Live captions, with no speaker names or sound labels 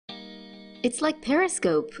It's like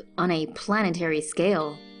Periscope on a planetary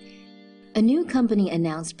scale. A new company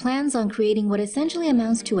announced plans on creating what essentially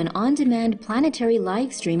amounts to an on-demand planetary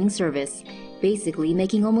live streaming service, basically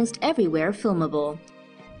making almost everywhere filmable.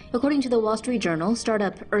 According to the Wall Street Journal,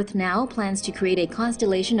 startup EarthNow plans to create a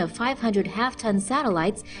constellation of 500 half-ton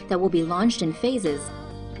satellites that will be launched in phases.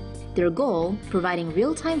 Their goal, providing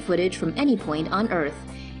real-time footage from any point on Earth.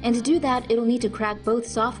 And to do that, it'll need to crack both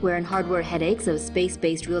software and hardware headaches of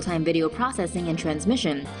space-based real-time video processing and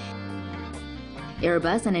transmission.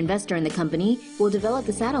 Airbus, an investor in the company, will develop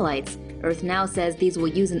the satellites. EarthNow says these will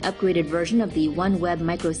use an upgraded version of the OneWeb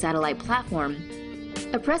microsatellite platform.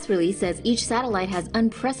 A press release says each satellite has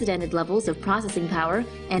unprecedented levels of processing power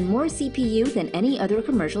and more CPU than any other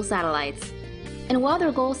commercial satellites. And while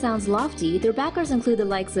their goal sounds lofty, their backers include the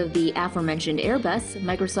likes of the aforementioned Airbus,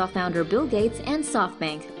 Microsoft founder Bill Gates, and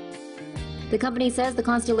SoftBank. The company says the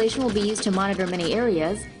constellation will be used to monitor many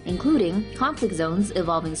areas, including conflict zones,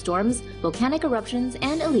 evolving storms, volcanic eruptions,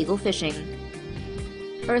 and illegal fishing.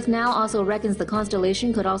 EarthNow also reckons the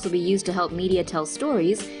constellation could also be used to help media tell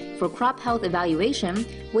stories, for crop health evaluation,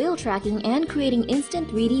 whale tracking, and creating instant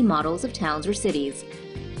 3D models of towns or cities.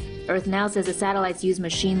 EarthNow says the satellites use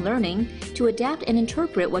machine learning to adapt and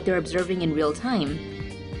interpret what they're observing in real time.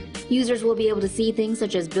 Users will be able to see things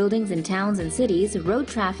such as buildings in towns and cities, road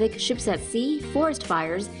traffic, ships at sea, forest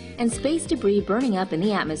fires, and space debris burning up in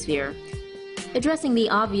the atmosphere. Addressing the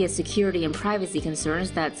obvious security and privacy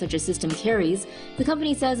concerns that such a system carries, the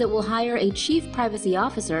company says it will hire a chief privacy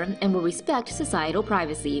officer and will respect societal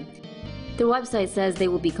privacy. Their website says they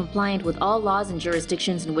will be compliant with all laws and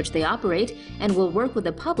jurisdictions in which they operate and will work with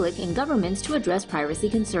the public and governments to address privacy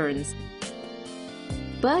concerns.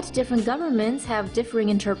 But different governments have differing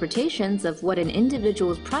interpretations of what an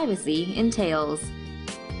individual's privacy entails.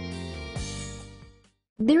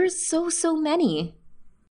 There's so many.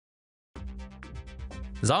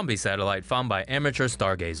 Zombie satellite found by amateur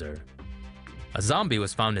stargazer. A zombie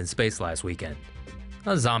was found in space last weekend.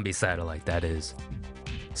 A zombie satellite, that is.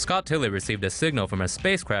 Scott Tilley received a signal from a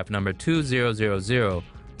spacecraft number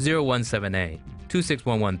 2000-017A,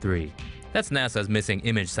 26113. That's NASA's missing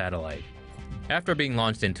image satellite. After being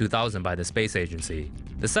launched in 2000 by the space agency,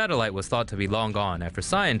 the satellite was thought to be long gone after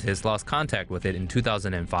scientists lost contact with it in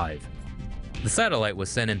 2005. The satellite was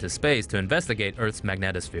sent into space to investigate Earth's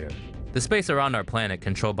magnetosphere, the space around our planet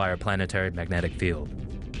controlled by our planetary magnetic field.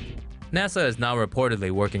 NASA is now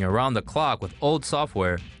reportedly working around the clock with old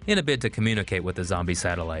software in a bid to communicate with the zombie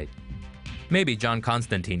satellite. Maybe John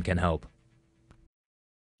Constantine can help.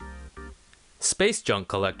 Space junk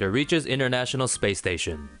collector reaches International Space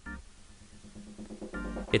Station.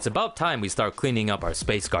 It's about time we start cleaning up our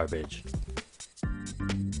space garbage.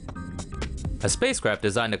 A spacecraft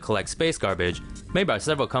designed to collect space garbage, made by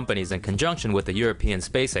several companies in conjunction with the European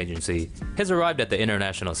Space Agency, has arrived at the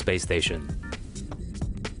International Space Station.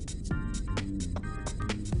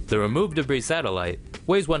 The removed debris satellite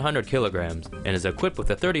weighs 100 kilograms and is equipped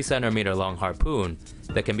with a 30-centimeter long harpoon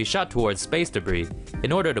that can be shot towards space debris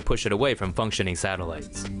in order to push it away from functioning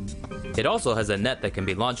satellites. It also has a net that can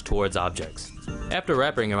be launched towards objects. After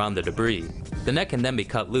wrapping around the debris, the net can then be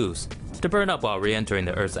cut loose to burn up while re-entering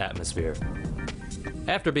the Earth's atmosphere.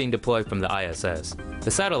 After being deployed from the ISS,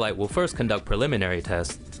 the satellite will first conduct preliminary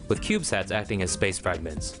tests with CubeSats acting as space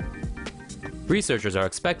fragments. Researchers are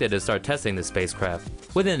expected to start testing the spacecraft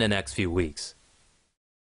within the next few weeks.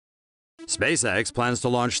 SpaceX plans to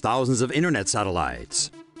launch thousands of internet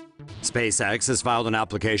satellites. SpaceX has filed an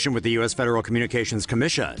application with the U.S. Federal Communications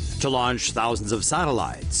Commission to launch thousands of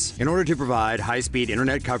satellites in order to provide high-speed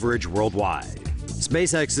internet coverage worldwide.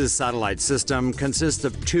 SpaceX's satellite system consists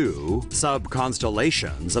of two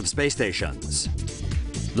sub-constellations of space stations.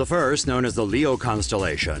 The first, known as the Leo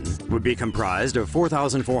constellation, would be comprised of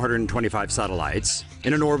 4,425 satellites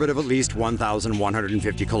in an orbit of at least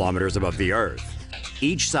 1,150 kilometers above the Earth.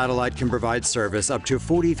 Each satellite can provide service up to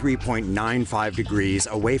 43.95 degrees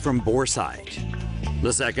away from bore site.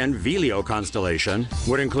 The second, VLEO constellation,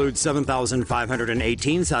 would include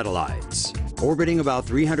 7,518 satellites, orbiting about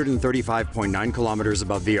 335.9 kilometers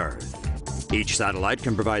above the Earth. Each satellite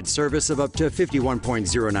can provide service of up to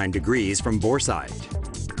 51.09 degrees from bore site.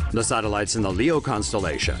 The satellites in the Leo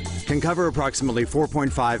constellation can cover approximately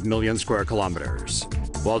 4.5 million square kilometers,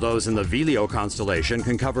 while those in the VLEO constellation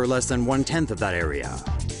can cover less than 1/10 of that area.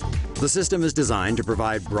 The system is designed to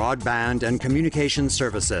provide broadband and communication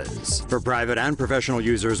services for private and professional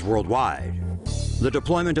users worldwide. The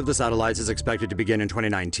deployment of the satellites is expected to begin in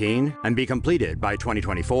 2019 and be completed by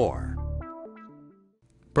 2024.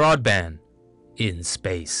 Broadband in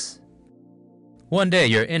space. One day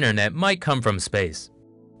your internet might come from space.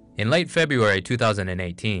 In late February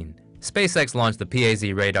 2018, SPACEX launched the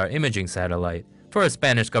PAZ radar imaging satellite for a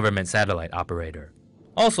Spanish government satellite operator.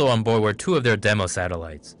 Also on board were 2 of their demo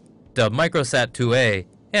satellites, dubbed Microsat-2A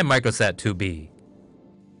and Microsat-2B.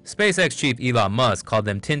 SpaceX chief Elon Musk called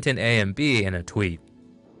them Tintin A and B in a tweet.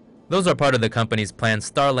 Those are part of the company's planned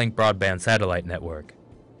STARLINK broadband satellite network.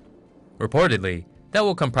 Reportedly, that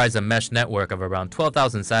will comprise a mesh network of around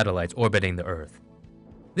 12,000 satellites orbiting the Earth.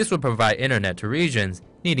 This would provide internet to regions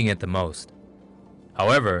needing it the most.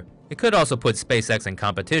 However, it could also put SpaceX in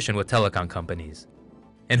competition with telecom companies.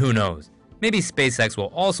 And who knows, maybe SpaceX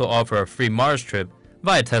will also offer a free Mars trip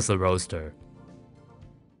via Tesla Roadster.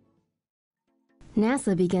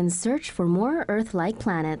 NASA begins search for more Earth-like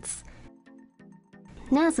planets.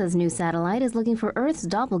 NASA's new satellite is looking for Earth's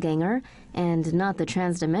doppelganger, and not the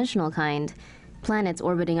transdimensional kind. Planets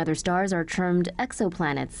orbiting other stars are termed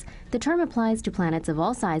exoplanets. The term applies to planets of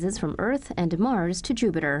all sizes from Earth and Mars to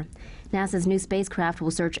Jupiter. NASA's new spacecraft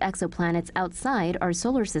will search exoplanets outside our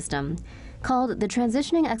solar system. Called the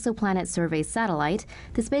Transitioning Exoplanet Survey Satellite,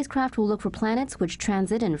 the spacecraft will look for planets which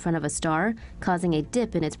transit in front of a star, causing a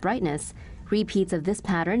dip in its brightness. Repeats of this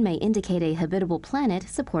pattern may indicate a habitable planet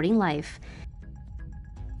supporting life.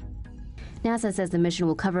 NASA says the mission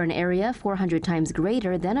will cover an area 400 times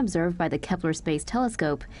greater than observed by the Kepler Space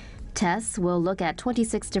Telescope. Tests will look at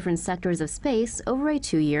 26 different sectors of space over a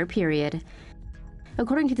 2-year period.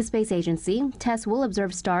 According to the space agency, tests will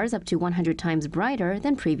observe stars up to 100 times brighter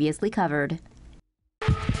than previously covered.